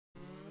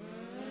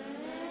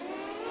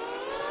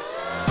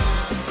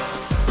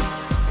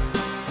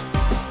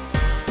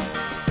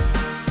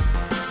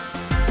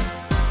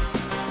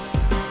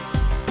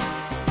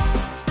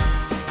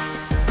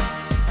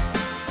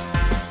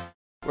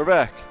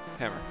back.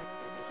 Hammer.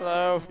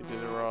 Hello. You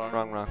did it wrong.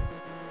 Wrong.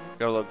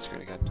 Gotta load the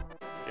screen again.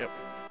 Yep.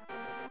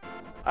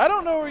 I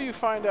don't know where you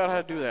find out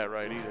how to do that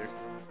right either.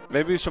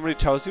 Maybe somebody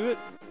tells you it?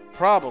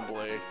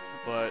 Probably,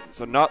 but...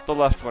 So not the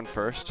left one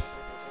first.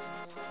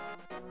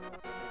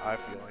 I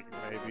feel like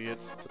maybe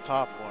it's the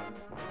top one,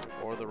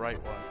 or the right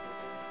one.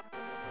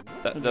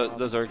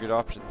 Those are good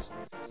options.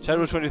 Chad,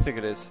 which one do you think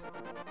it is?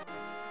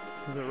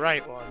 The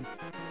right one.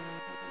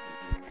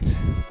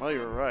 Well, you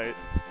were right.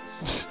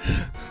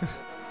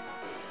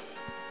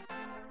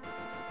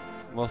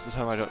 Most of the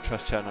time I don't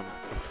trust Chad, I'm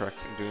correct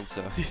in doing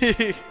so.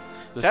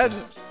 Chad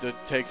just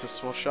takes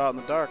a shot in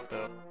the dark,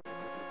 though.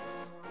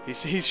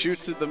 He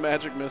shoots at the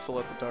magic missile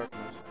at the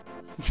darkness.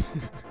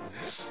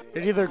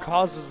 It either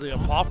causes the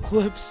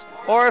apocalypse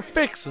or it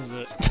fixes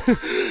it.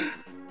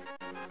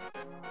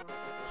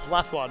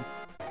 Left one.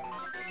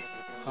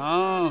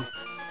 Oh.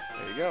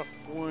 There you go.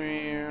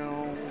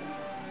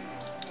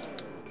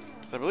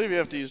 So I believe you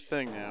have to use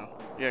thing now.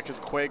 Yeah, because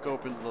Quake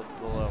opens the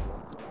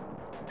level.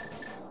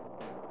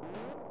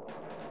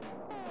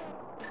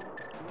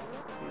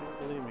 So you don't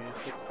believe me, you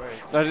said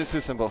Quake. That is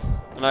the symbol.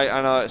 And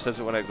I know it says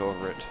it when I go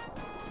over it.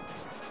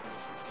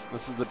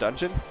 This is the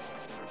dungeon?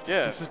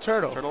 Yeah. It's a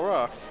turtle. Turtle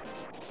Rock.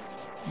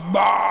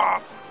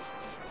 Bah!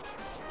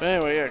 But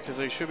anyway, yeah, because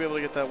they should be able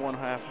to get that one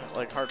half,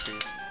 like, heart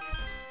piece.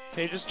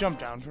 Can you just jump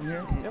down from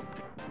here? Yep.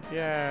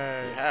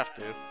 Yay. You have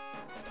to.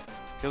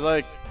 Because,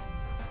 like...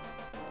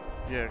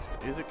 Yeah, cause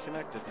is it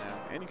connected now?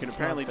 And you can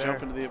apparently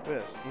jump into the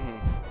abyss.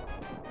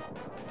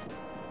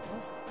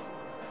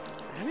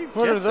 How do you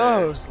What get are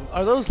those?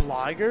 Are those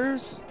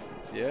ligers?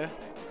 Yeah.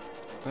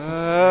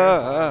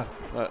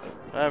 What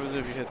happens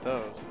if you hit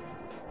those?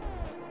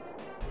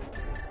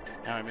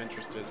 Now I'm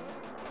interested.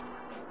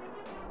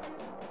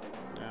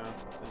 No,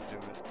 didn't do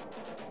it.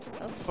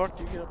 How the fuck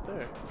do you get up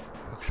there?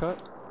 Hookshot?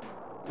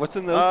 What's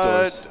in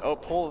those doors? Oh,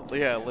 pull.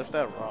 Yeah, lift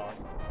that rock.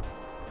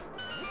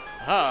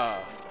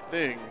 Ah,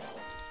 things.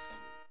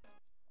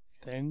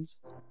 Things?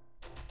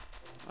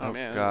 Oh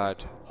man.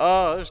 God.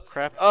 Oh, there's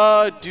crap.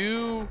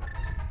 Do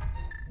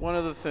one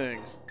of the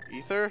things.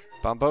 Ether?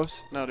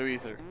 Bombos? No, do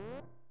ether.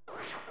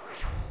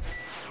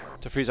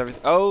 To freeze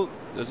everything. Oh,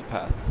 there's a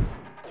path.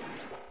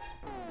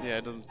 Yeah,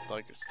 it doesn't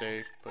like it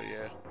stay, but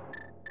yeah.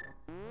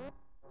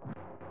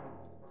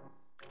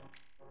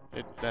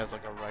 It has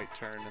like a right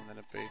turn and then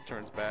it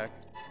turns back.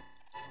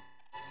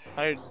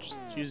 I just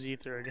use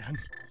ether again.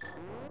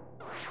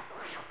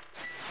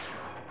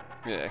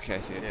 Yeah, okay, I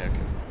see it. Yeah, okay.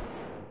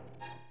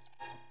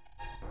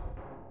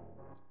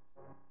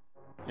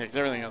 Yeah, because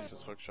everything else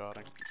is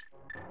hookshotting.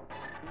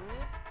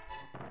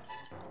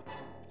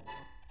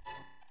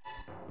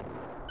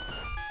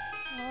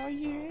 Oh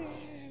yeah!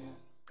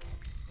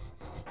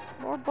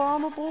 More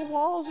bombable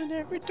walls in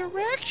every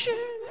direction!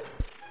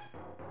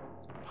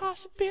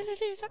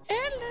 Possibilities are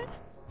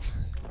endless!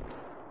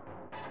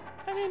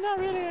 I mean, not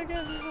really, I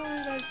guess there's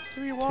only like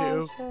 3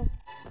 walls, so...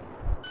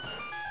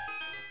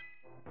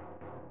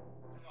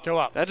 Go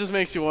up. That just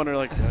makes you wonder,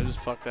 like, did I just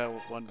fuck that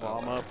with one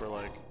bomb up, or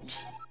like...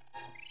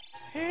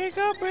 Here you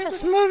go, Brandon!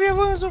 Smooth your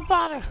wounds with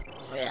butter!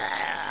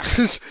 Yeah.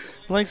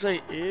 Like,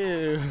 say,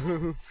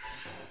 ew.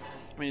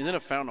 I mean, he's in a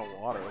fountain of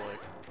water,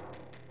 like...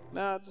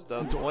 Nah, it just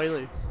doesn't. It's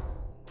oily.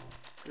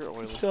 You're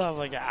oily. Still have,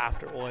 like, an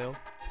after oil.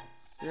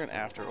 You're an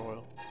after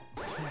oil.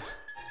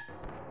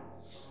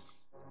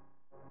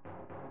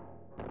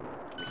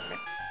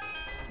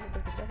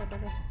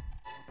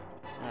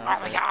 Oh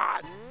my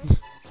god!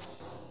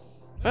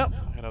 Well,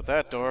 head out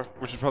that door.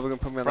 Which is probably going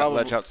to put me on that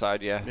ledge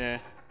outside, yeah. Yeah.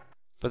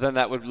 But then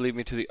that would lead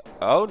me to the...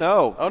 Oh,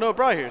 no! Oh, no,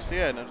 brought here. So,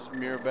 yeah, no, just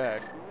mirror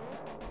back.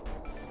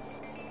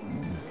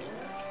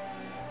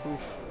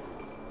 Oof.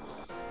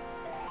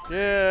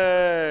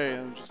 Yay!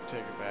 And just take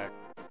it back.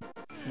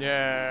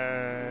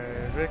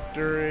 Yay!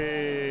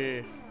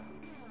 Victory!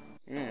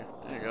 Yeah,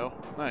 there you go.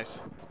 Nice.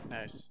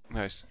 Nice.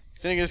 Nice.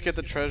 So then you just get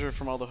the treasure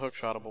from all the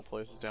hookshotable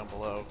places down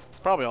below. It's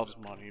probably all just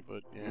money,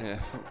 but yeah. Yeah,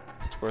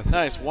 it's worth it.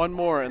 Nice, one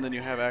more, and then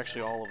you have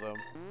actually all of them.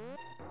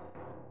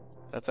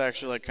 That's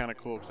actually like kind of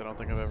cool because I don't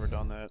think I've ever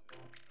done that.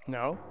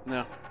 No?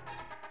 No.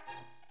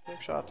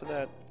 Hook shot to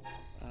that.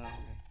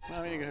 No,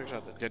 I mean you can hook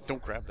shot to that. Yeah,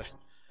 don't grab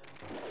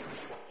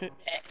that.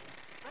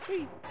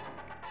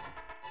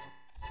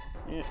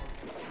 Yeah.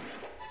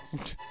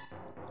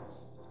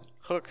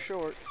 Hook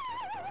short.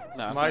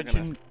 No, I'm not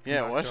gonna.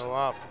 Yeah, what? Go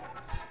up.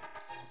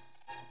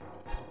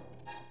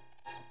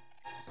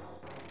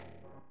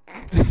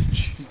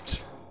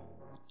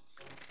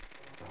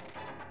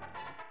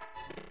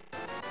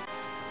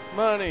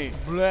 Money!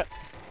 Blech.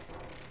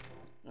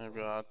 Oh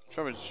god.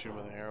 Probably just shoot him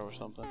with an arrow or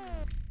something.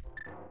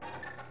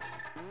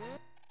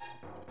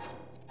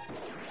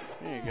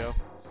 There you go.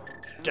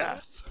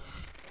 Death.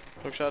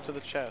 Hook shot to the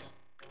chest.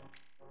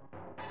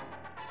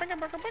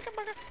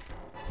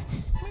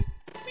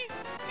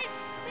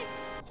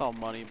 It's all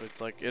money, but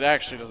it's like, it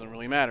actually doesn't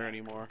really matter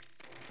anymore.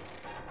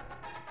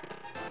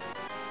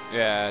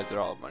 Yeah, they're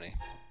all money.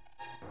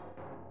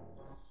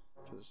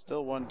 There's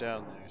still one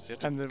down there, so you have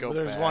to And go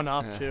there's back. one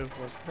up too,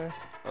 wasn't there?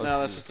 Oh,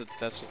 no, this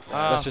that's is- just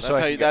that. That's just so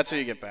I can That's how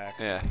you get back.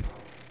 Yeah.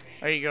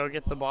 Are you go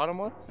get the bottom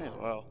one? May as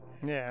well.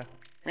 Yeah.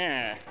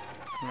 Yeah.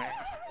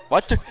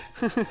 What?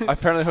 I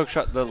apparently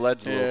hookshot the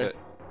ledge a little bit.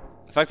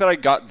 The fact that I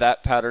got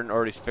that pattern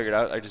already figured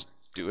out, I just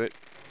do it.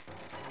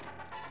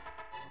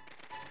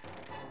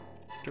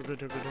 Yeah, it's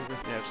just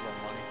all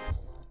money.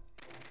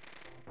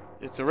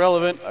 It's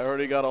irrelevant. I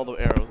already got all the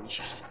arrows and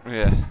shit.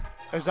 Yeah.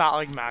 Is that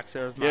like max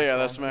arrows? Yeah,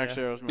 that's max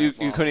arrows. You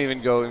couldn't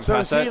even go So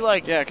past is he that?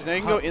 like? Yeah, because now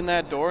you can go in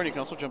that door and you can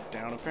also jump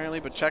down apparently,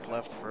 but check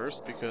left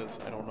first because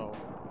I don't know.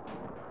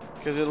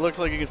 Because it looks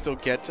like you can still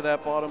get to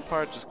that bottom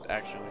part, just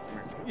actually.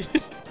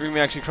 We can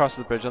actually cross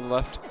the bridge on the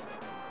left.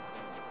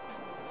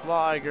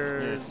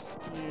 Flyers.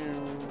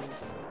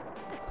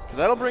 Because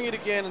that'll bring you to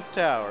Ganon's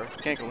tower.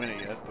 Can't go in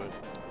it yet, but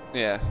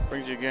Yeah.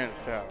 brings you to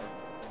Ganon's tower.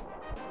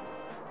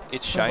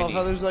 It's I love shiny.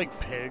 how there's like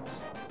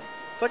pigs.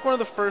 It's like one of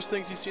the first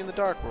things you see in the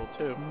Dark World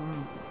too.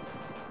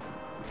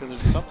 Because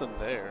there's something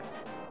there.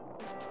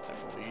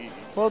 I believe.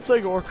 Well, it's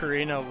like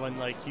Ocarina when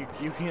like you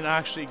can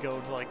actually go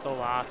to like the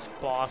last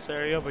boss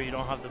area, but you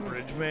don't have the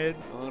bridge made.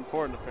 Nothing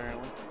important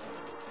apparently.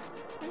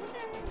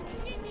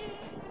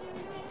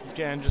 This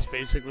game just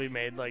basically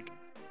made like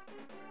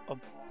a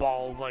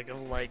ball of like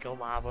a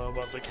lava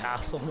above the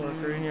castle in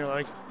Ocarina. You're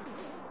like,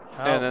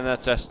 oh. And then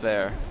that's us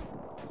there.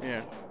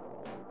 Yeah.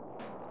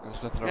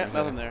 There's nothing Yeah, over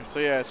nothing here. there. So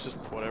yeah, it's just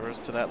whatever's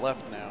to that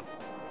left now.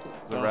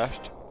 The No.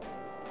 rest?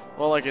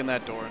 Well, like in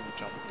that door and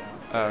jump it down.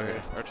 Oh,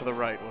 okay. Or to the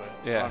right way.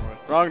 Yeah. Wrong way.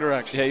 Wrong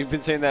direction. Yeah, you've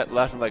been saying that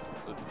left and like,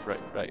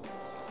 right.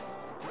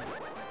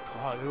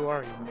 God, who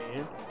are you,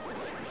 man?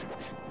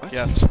 What?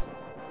 Yes.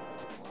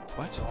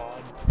 What?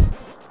 God.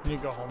 You need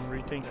to go home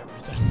and rethink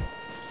everything.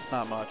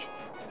 Not much.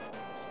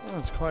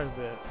 That's quite a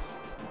bit.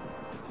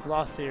 A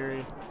lot of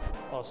theory.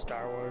 A lot of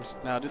Star Wars.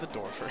 Now do the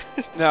door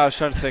first. No, I was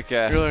trying to think,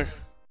 You're like,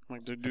 I'm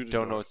like, dude,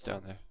 don't know what's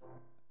down there.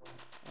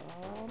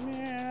 Oh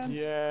man.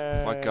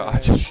 Yeah. Oh my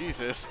god.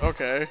 Jesus.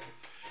 Okay.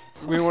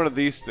 We need one of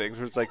these things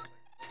where it's like,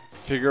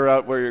 figure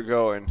out where you're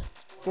going.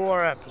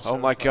 4 episodes. Oh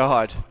my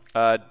god.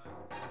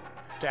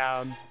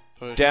 Down.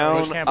 Push Down,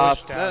 Push, can't up.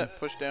 push down.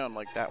 Push down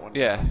like that one.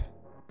 Yeah.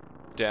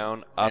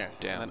 Down, up, Yeah,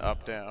 down. And then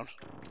up, down.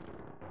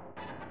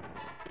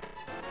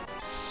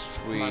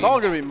 Sweet. It's all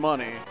gonna be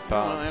money.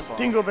 Bombs. Bombs.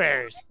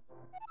 Dingleberries.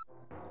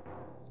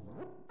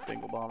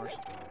 Dingle bombers.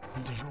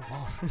 Dingle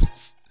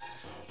bombers.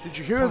 Did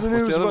you hear the What's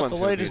news the other about ones the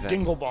gonna be latest then?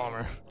 dingle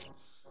bomber?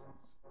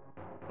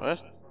 What?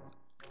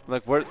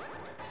 Like, where?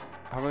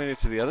 How am I gonna get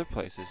to the other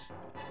places?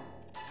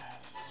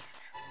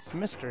 It's a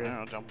mystery.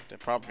 I don't know,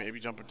 probably maybe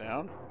jump it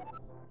down.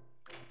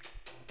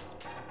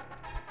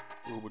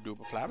 Ooba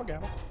dooba flabba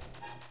gabba.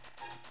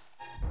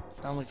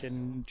 Sound like a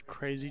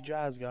crazy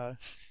jazz guy.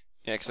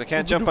 Yeah, because I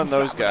can't jump on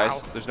those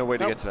guys. There's no way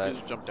to Nope, get to that.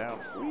 Just jump down.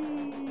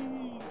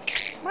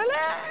 My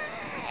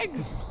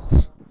legs!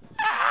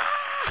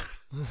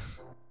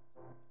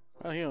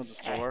 Well, he owns a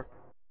store.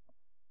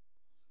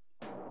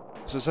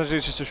 So essentially,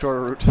 it's just a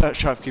shorter route to that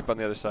shopkeep on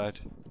the other side.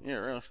 Yeah,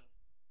 really.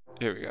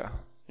 Here we go.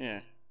 Yeah.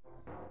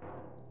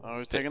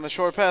 Always taking the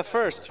short path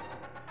first.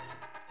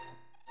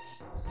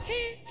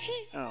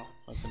 Oh,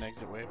 that's an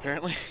exit way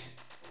apparently.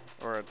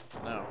 No,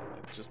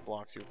 it just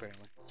blocks you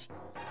apparently.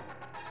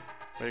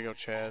 Way to go,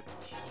 Chad.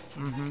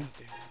 Mm-hmm.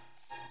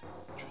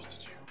 Trusted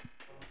you.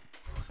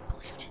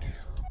 Believed in you.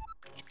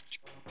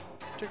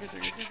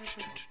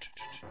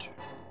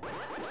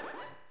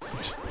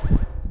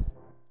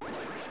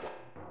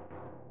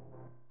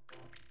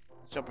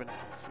 Jumping.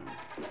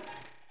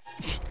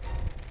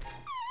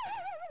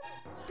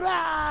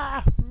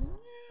 Ah!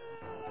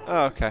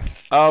 Oh, okay.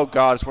 Oh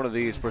god, it's one of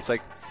these where it's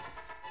like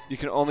you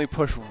can only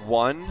push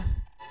one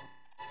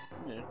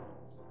Yeah.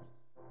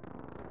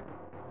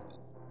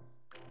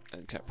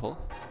 and can't pull.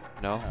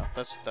 No. No,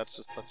 that's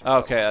just Oh,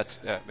 okay, that's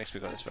it makes me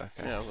go this way.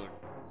 Okay. Yeah, I was like,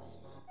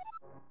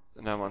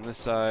 And I'm on this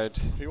side.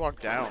 if you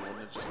walk down,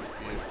 wouldn't it just be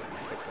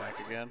put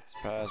back again?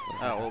 Surprise.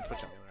 Oh, we'll put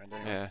you on the other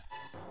end anyway.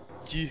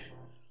 Yeah.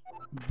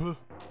 Buh.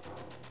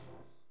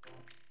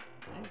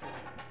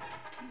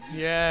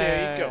 Yeah.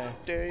 There you go.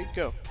 There you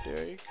go.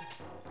 There you go.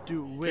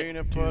 Do it.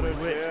 Peanut Do butter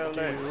it.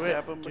 jelly, Do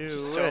slap 'em it. with your Do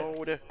it.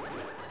 soda.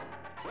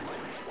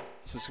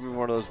 This is gonna be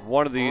one of those.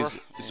 One of these Or-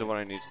 is the one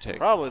I need to take.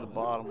 Probably the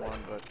bottom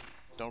one, but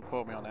don't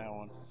quote me on that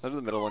one. Go to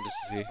the middle one just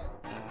to see.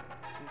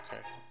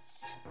 Okay.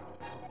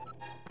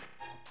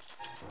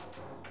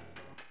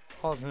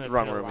 Paul's in a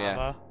Wrong pit of room, yeah.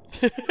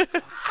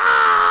 lava.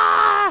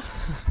 Ah!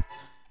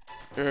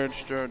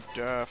 Instant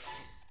death.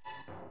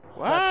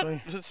 That's What?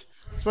 me. It's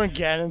when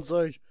Ganon's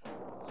like,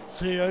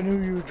 see, I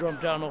knew you would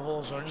jump down the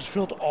hole, so I just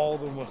filled all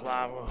of them with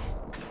lava.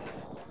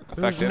 There's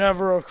Effective.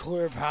 never a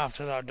clear path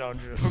to that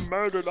dungeon. I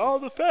murdered all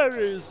the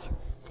fairies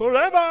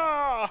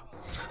forever.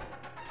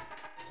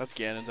 That's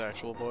Ganon's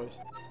actual voice.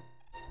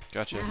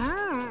 Gotcha.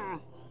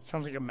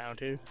 Sounds like a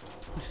Mountie.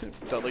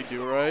 Dudley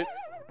Do-Right.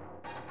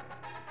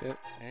 Yep.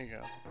 There you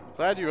go. I'm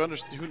glad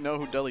you know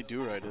who Dudley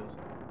Do-Right is.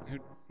 Who?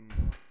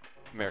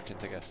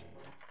 Americans, I guess.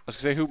 I was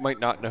gonna say who might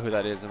not know who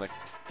that is. I'm like,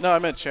 No, I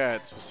meant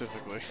Chad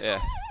specifically. yeah.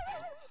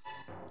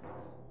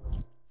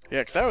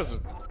 Yeah, because that was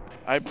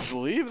I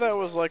believe that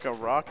was like a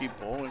Rocky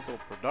Bullwinkle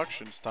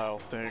production style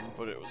thing,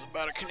 but it was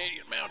about a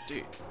Canadian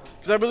Mountie.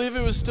 Because I believe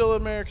it was still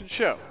an American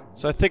show.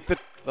 So I think the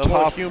The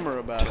whole top humor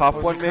about top it.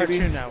 It was one a maybe.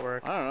 Cartoon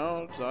Network. I don't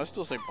know. So I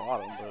still say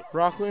bottom, but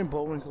Rockland and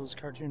Bullwinkle's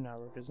Cartoon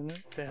Network, isn't it?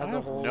 They I had the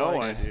have whole. no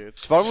like, idea.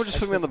 So why would just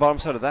put me on the bottom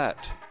side of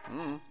that?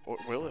 Or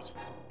will it?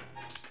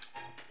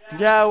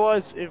 Yeah, it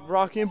was.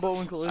 Rocky and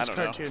Bullwinkle I is don't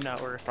know. Cartoon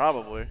Network.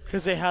 Probably.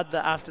 Because they had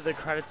the after the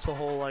credits, the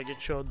whole like it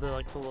showed the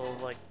little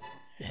like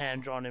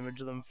hand drawn image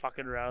of them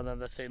fucking around, and then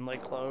the thing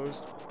like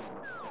closed.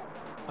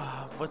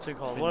 What's it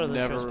called? What I are the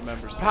never shows?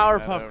 remember seeing that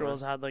Powerpuff ever.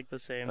 Girls had like the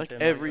same Like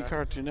thing. every like that.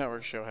 Cartoon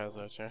Network show has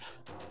that shit.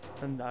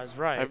 And that's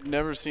right. I've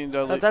never seen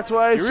Dudley. That's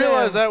why I You said.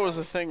 realize that was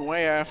a thing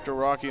way after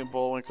Rocky and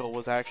Bullwinkle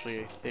was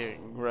actually a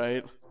thing,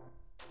 right?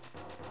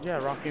 Yeah,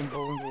 Rocky and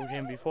Bullwinkle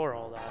came before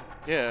all that,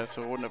 Yeah,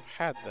 so it wouldn't have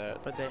had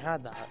that. but they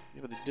had that.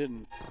 Yeah, but they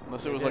didn't.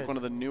 Unless it They was like did. one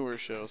of the newer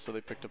shows, so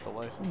they picked up the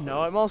license.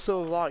 No, I'm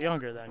also a lot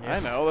younger than you. I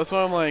know. That's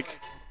why I'm like,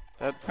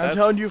 I'm that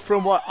telling you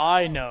from what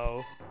I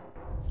know.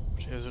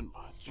 which isn't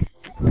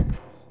much.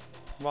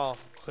 Well,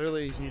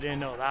 clearly you didn't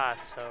know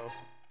that, so.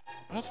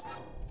 What?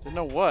 Didn't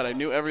know what? I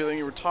knew everything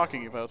you were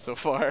talking about so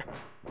far.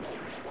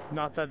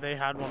 Not that they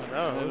had one of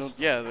I those. don't-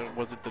 yeah,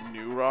 was it the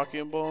new Rocky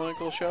and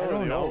Bullwinkle show? I or don't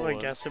the know. old I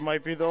one? guess it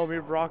might be the only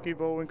Rocky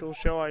Bullwinkle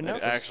show I know.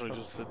 It actually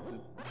just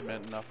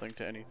meant nothing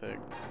to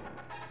anything.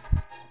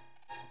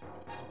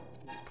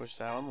 Push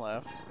that one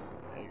left.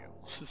 There you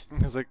go.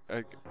 I was like,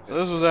 So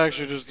this was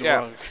actually just Yeah.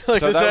 wrong.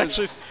 Like So this that was-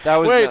 actually. that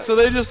was Wait, not- so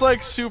they just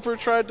like super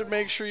tried to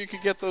make sure you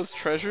could get those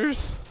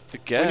treasures I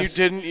guess. when you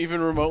didn't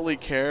even remotely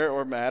care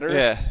or matter?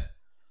 Yeah.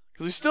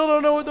 Because we still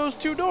don't know what those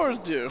two doors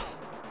do.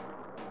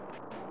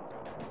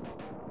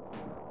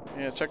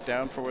 Yeah, check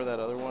down for where that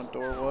other one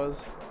door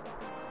was.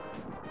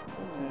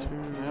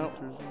 Nope.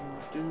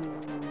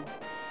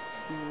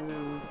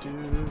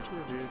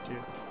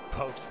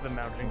 Post the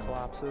mountain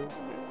collapses.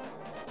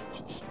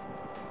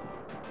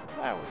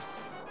 Flowers.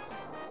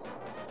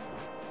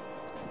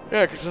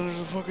 Yeah, because then there's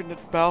a fucking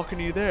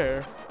balcony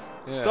there.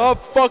 Yeah.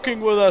 Stop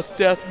fucking with us,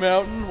 Death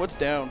Mountain. What's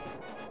down?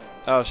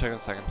 Oh, second.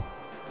 Just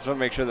want to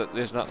make sure that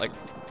there's not like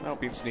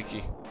being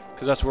sneaky,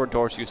 because that's where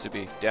doors used to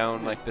be.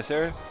 Down like this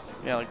area.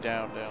 Yeah, like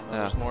down. Then Yeah.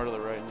 there's more to the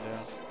right and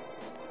down.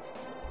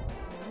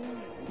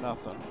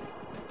 Nothing.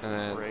 And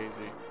then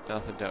Crazy.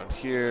 nothing down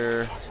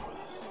here. Fucking with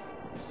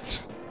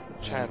us.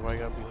 Chad, why you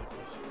gotta be like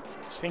this?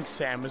 I think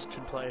Samus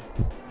could play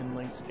in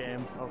Link's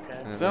game.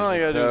 Okay. And So all you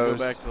gotta there's do is those.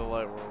 go back to the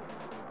light world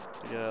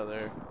to get out of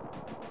there.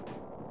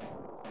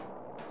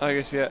 I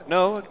guess yeah.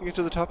 No, I can get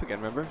to the top again.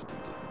 Remember?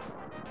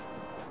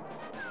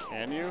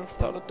 Can you from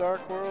Thought- the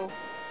dark world?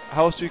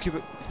 How else do you keep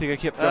it? Think I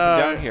keep jumping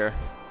down here?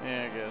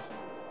 Yeah, I guess.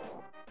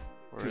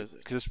 Where is it?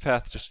 Because this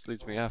path just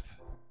leads me up.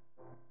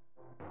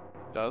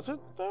 Does it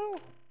though?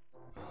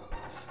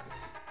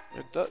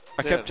 It does.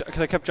 Because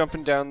I kept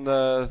jumping down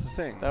the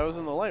thing. That was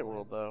in the light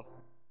world though.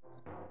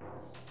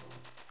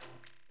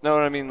 No,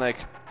 I mean like.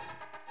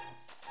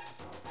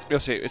 You'll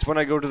see. It's when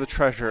I go to the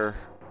treasure,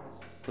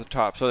 the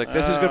top. So like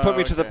this is gonna put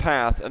me to the okay.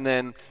 path, and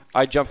then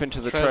I jump into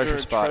the treasure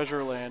spot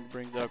Treasure land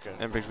brings. Okay.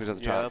 and brings me to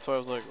the Yeah, top. that's why I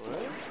was like,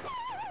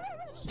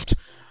 what?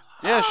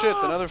 Yeah, shit.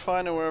 Then either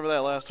finding wherever that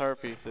last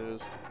heart piece is.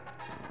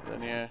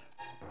 Then yeah,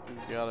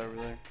 we got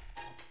everything.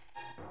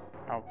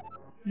 Ow.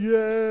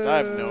 Yeah. I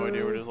have no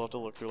idea where it is. I'll have to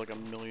look through like a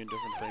million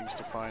different things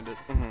to find it.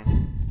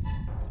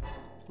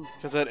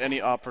 Because at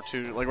any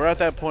opportunity, like we're at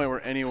that point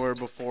where anywhere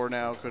before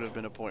now could have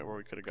been a point where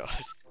we could have got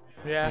it.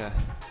 Yeah.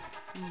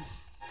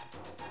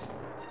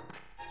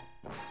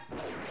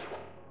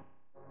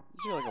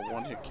 You're like a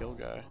one-hit kill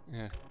guy.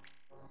 Yeah.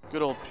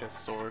 Good old piss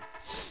sword.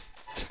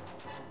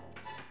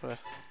 But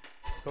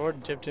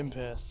Sword dipped in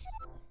piss.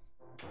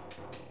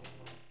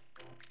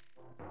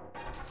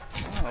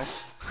 oh.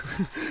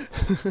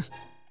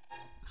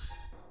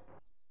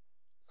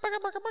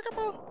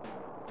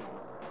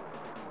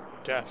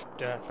 Deaf.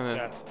 And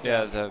then,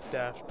 yeah, the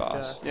Deaf.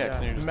 boss. Yeah,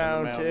 'cause you're just in the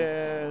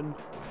mountain.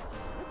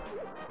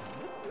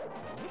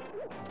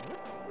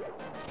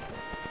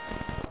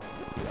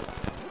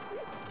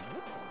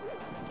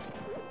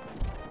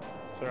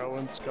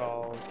 Throwing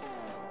skulls.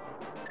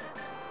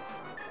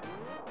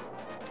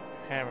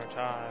 Hammer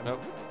time.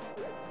 Nope.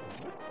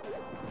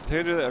 I think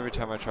I do that every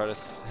time I try to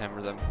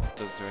hammer them. It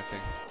doesn't do anything.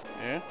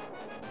 Yeah?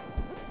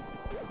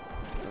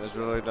 And there's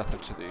really nothing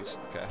to these.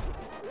 Okay.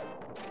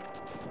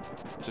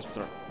 Just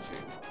throw.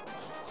 See.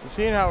 So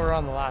seeing how we're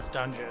on the last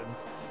dungeon,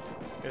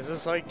 is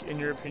this like, in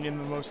your opinion,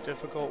 the most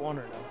difficult one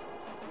or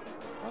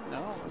no? What?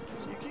 No.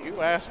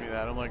 You asked me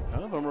that. I'm like,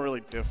 none of them are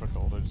really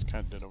difficult. I just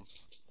kind of did them.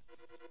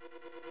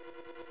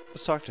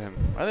 Let's talk to him.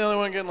 Am I the only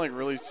one getting like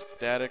really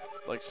static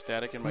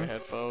in my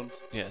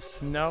headphones? Yes.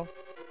 No?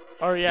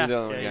 Oh yeah. You're the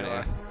only one you getting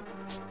are.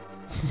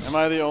 Am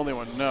I the only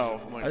one?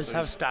 No. I'm like, I just so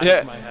have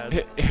static in my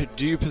head.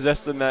 Do you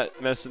possess the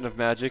medicine of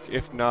magic?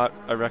 If not,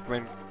 I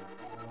recommend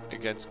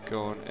against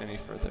going any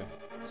further.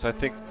 So I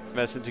think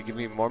medicine to give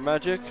me more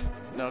magic.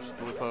 No, just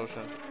blue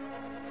potion.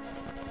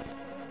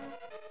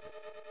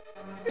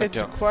 It's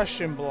a don't.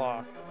 question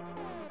block.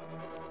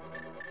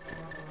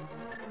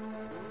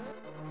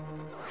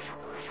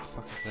 What the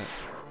fuck is that?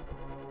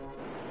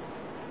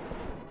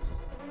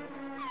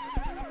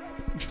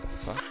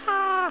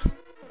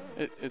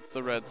 It's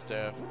the red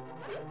staff.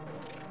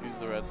 Use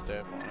the red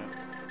staff on it.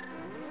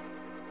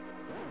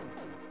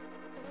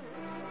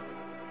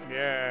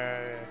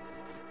 Yeah.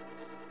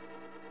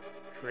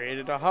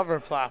 Created a hover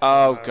platform.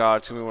 Oh god,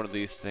 it's gonna be one of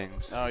these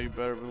things. Oh, you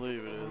better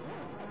believe it is.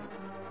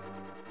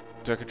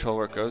 Do I control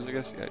where it goes, I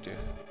guess? Yeah, I do.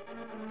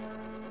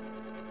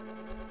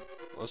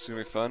 Well, it's gonna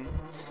be fun.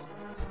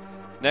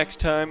 Next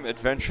time,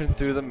 adventuring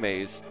through the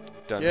maze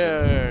dungeon.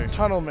 Yay!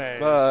 Tunnel maze.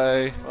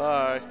 Bye.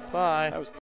 Bye. Bye. That was